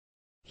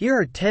Here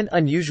are 10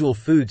 unusual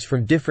foods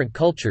from different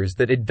cultures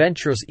that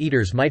adventurous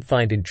eaters might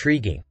find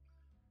intriguing.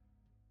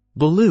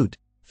 Balut,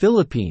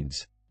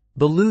 Philippines.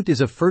 Balut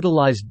is a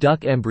fertilized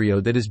duck embryo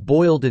that is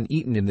boiled and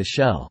eaten in the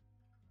shell.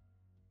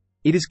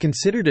 It is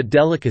considered a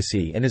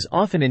delicacy and is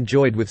often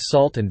enjoyed with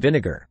salt and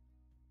vinegar.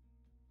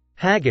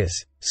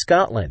 Haggis,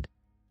 Scotland.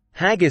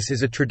 Haggis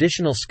is a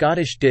traditional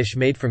Scottish dish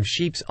made from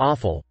sheep's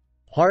offal,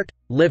 heart,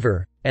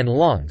 liver, and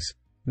lungs,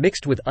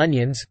 mixed with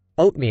onions,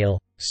 oatmeal,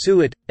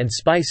 suet, and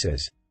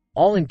spices,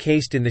 all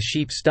encased in the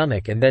sheep's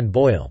stomach and then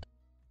boiled.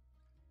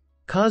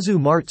 Casu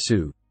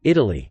marzu,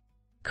 Italy.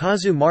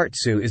 Casu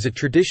marzu is a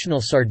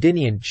traditional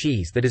Sardinian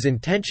cheese that is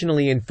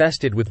intentionally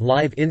infested with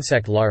live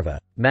insect larvae,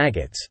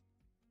 maggots.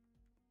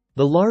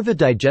 The larvae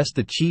digest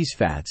the cheese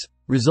fats,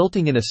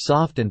 resulting in a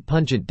soft and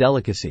pungent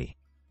delicacy.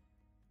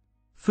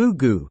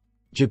 Fugu,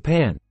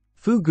 Japan.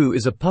 Fugu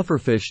is a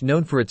pufferfish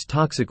known for its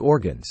toxic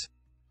organs.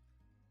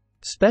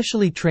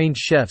 Specially trained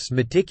chefs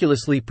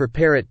meticulously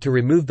prepare it to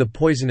remove the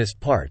poisonous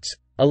parts,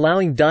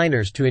 allowing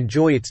diners to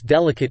enjoy its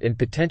delicate and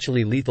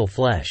potentially lethal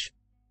flesh.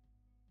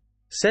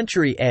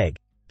 Century egg,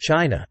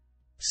 China.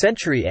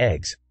 Century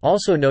eggs,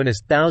 also known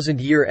as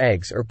thousand-year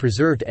eggs or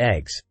preserved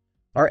eggs,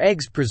 are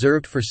eggs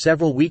preserved for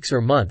several weeks or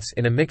months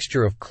in a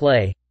mixture of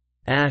clay,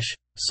 ash,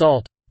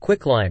 salt,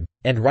 quicklime,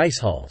 and rice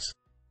hulls.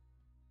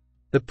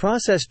 The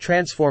process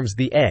transforms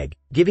the egg,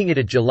 giving it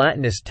a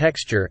gelatinous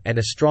texture and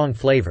a strong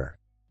flavor.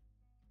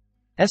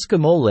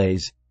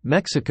 Escamoles,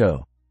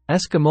 Mexico.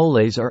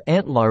 Escamoles are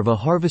ant larvae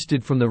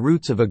harvested from the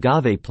roots of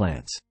agave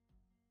plants.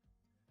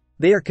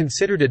 They are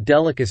considered a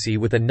delicacy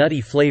with a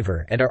nutty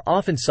flavor and are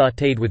often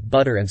sautéed with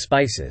butter and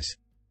spices.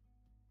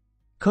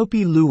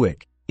 Kopi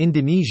Luwak,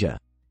 Indonesia.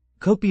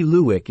 Kopi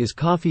Luwak is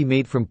coffee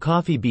made from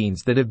coffee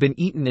beans that have been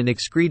eaten and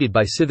excreted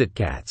by civet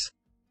cats.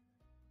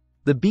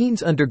 The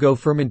beans undergo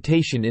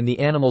fermentation in the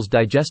animal's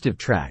digestive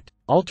tract,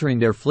 altering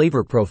their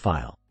flavor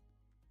profile.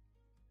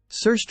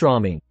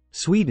 Surströmming,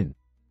 Sweden.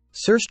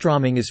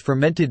 Surströmming is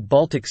fermented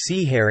Baltic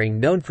sea herring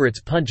known for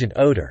its pungent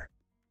odor.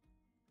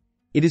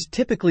 It is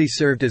typically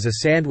served as a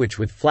sandwich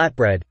with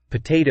flatbread,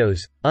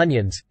 potatoes,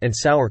 onions, and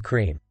sour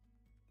cream.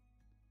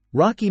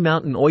 Rocky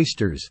Mountain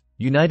oysters,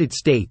 United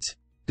States.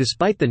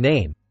 Despite the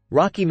name,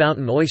 Rocky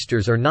Mountain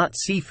oysters are not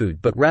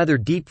seafood but rather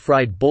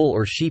deep-fried bull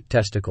or sheep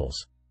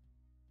testicles.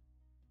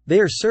 They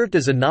are served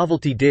as a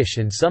novelty dish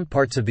in some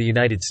parts of the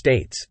United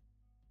States.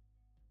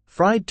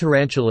 Fried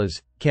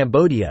tarantulas,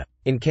 Cambodia.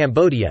 In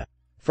Cambodia,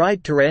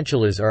 fried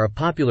tarantulas are a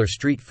popular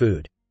street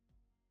food.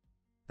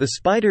 The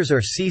spiders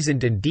are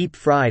seasoned and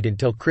deep-fried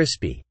until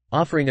crispy,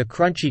 offering a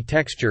crunchy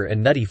texture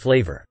and nutty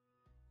flavor.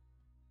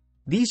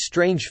 These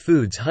strange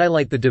foods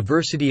highlight the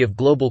diversity of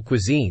global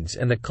cuisines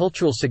and the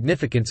cultural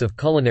significance of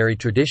culinary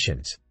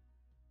traditions.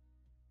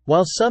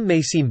 While some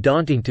may seem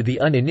daunting to the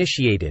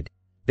uninitiated,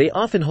 they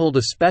often hold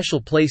a special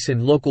place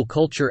in local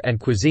culture and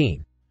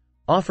cuisine,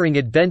 offering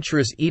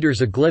adventurous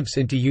eaters a glimpse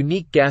into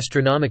unique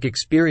gastronomic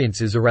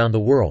experiences around the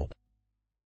world.